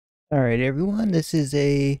Alright, everyone, this is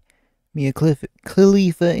a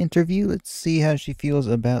Khalifa interview. Let's see how she feels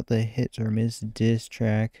about the hit or miss diss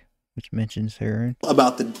track, which mentions her.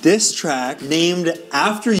 About the diss track named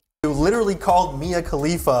after you, literally called Mia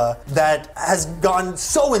Khalifa, that has gone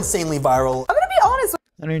so insanely viral. I'm gonna be honest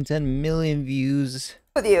 110 million views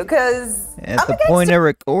with you, because at the point of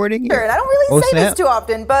recording it. I don't really say this too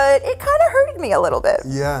often, but it kind of hurted me a little bit.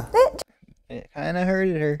 Yeah. It kind of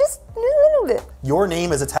hurted her. Just a little bit. Your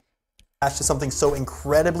name is attached to something so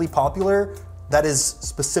incredibly popular that is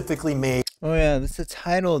specifically made. Oh yeah, that's the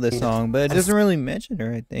title of the song, but it doesn't really mention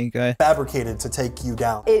her, I think. Fabricated to take you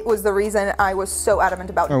down. It was the reason I was so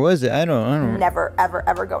adamant about Or was it? I don't never, ever,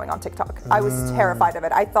 ever going on TikTok. I was terrified of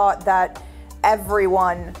it. I thought that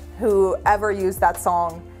everyone who ever used that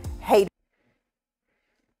song hated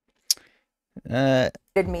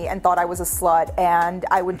me and thought I was a slut, and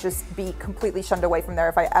I would just be completely shunned away from there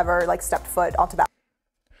if I ever stepped foot onto that.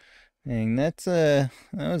 Dang, that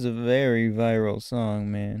was a very viral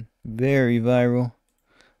song, man. Very viral.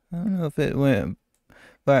 I don't know if it went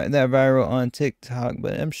that viral on TikTok,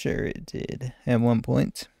 but I'm sure it did at one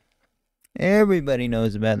point. Everybody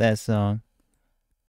knows about that song.